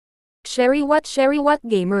Sherry what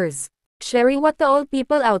gamers. Sherry what to all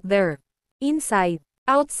people out there. Inside,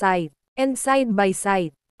 outside, and side by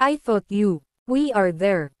side. I thought you. We are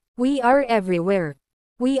there. We are everywhere.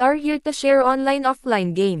 We are here to share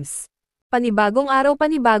online-offline games. Panibagong araw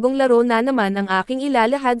panibagong laro na naman ang aking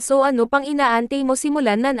ilalahad, so ano pang inaantay mo,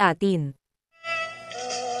 simulan na natin.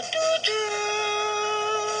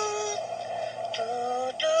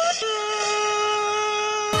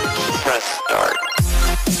 Press start.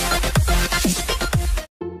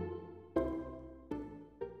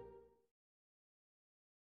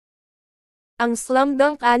 Ang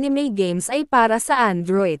Slamdunk anime games ay para sa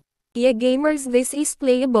Android. Yeah gamers, this is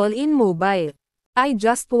playable in mobile. I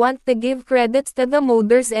just want to give credits to the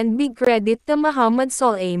moders and big credit to Mohamad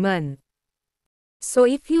Solaiman. So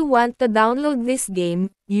if you want to download this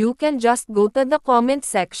game, you can just go to the comment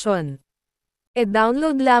section.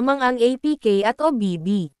 E-download lamang ang APK at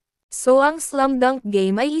OBB. So ang Slamdunk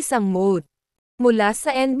game ay isang mode mula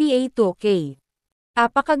sa NBA 2K.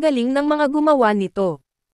 Apakagaling ng mga gumawa nito.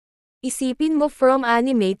 Isipin mo, from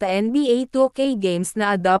anime to NBA 2K games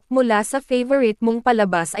na adopt mula sa favorite mong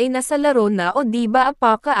palabas ay nasa laro na, o diba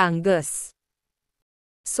apaka-angus.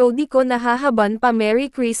 So di ko nahahaban pa, Merry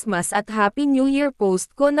Christmas at Happy New Year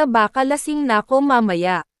post ko na baka lasing na ko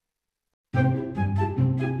mamaya.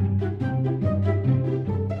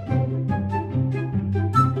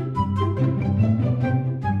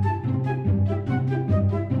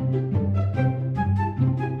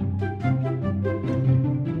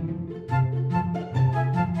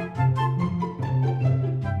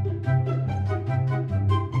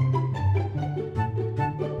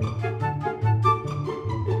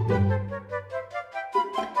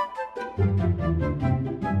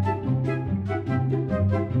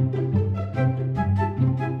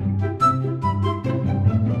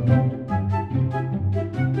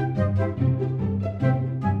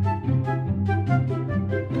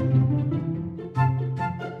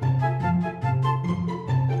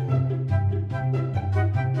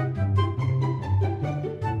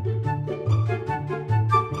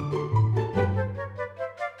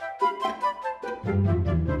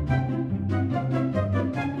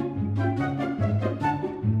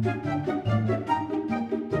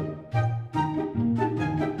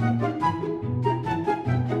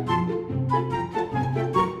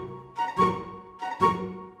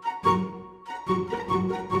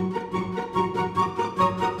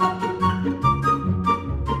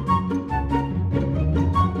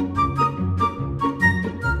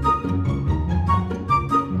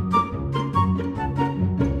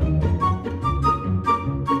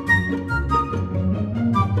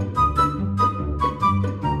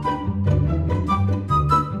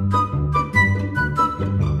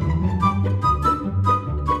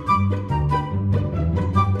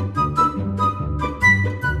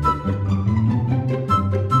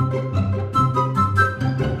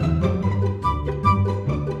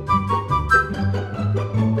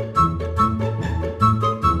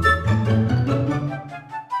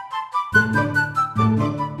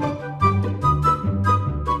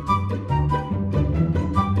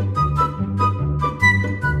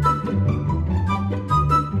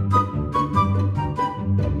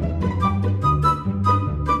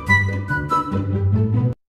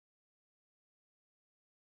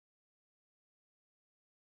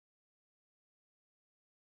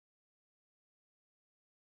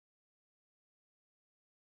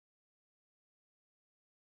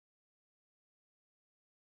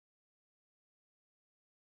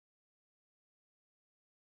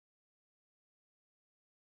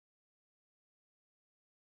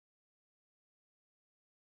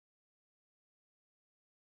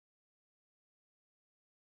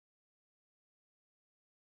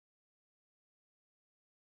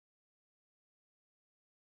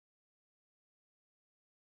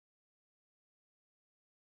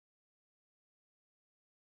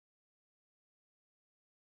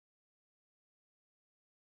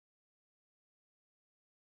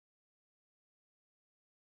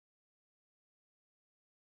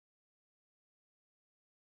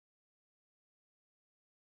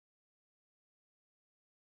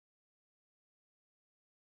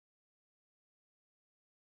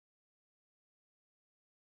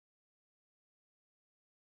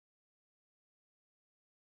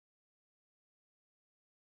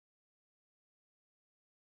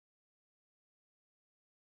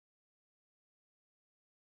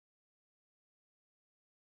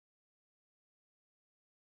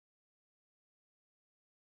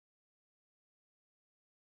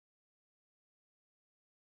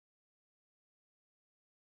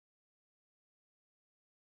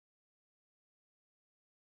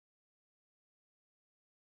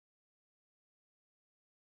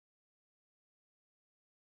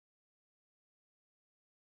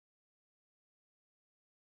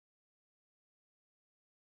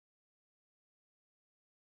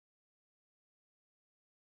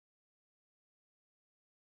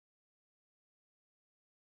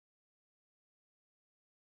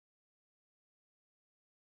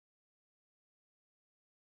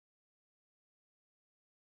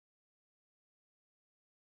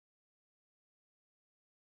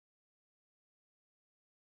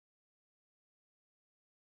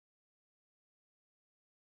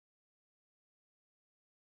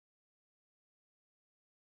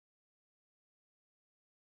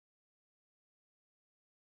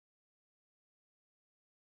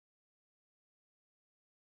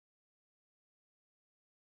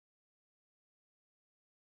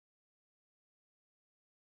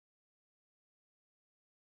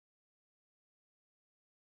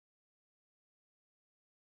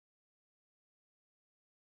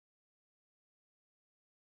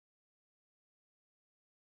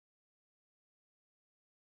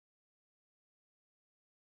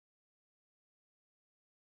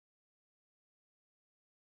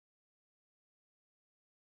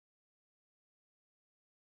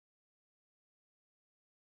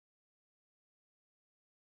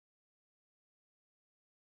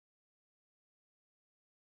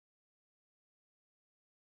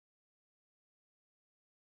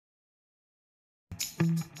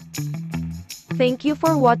 thank you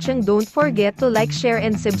for watching. Don't forget to like, share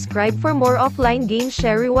and subscribe for more offline games.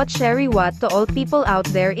 Sherry what to all people out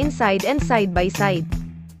there inside and side by side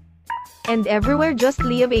and everywhere. Just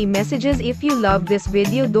leave a messages if you love this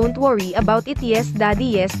video. Don't worry about it. Yes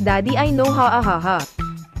daddy, I know, ha ha ha.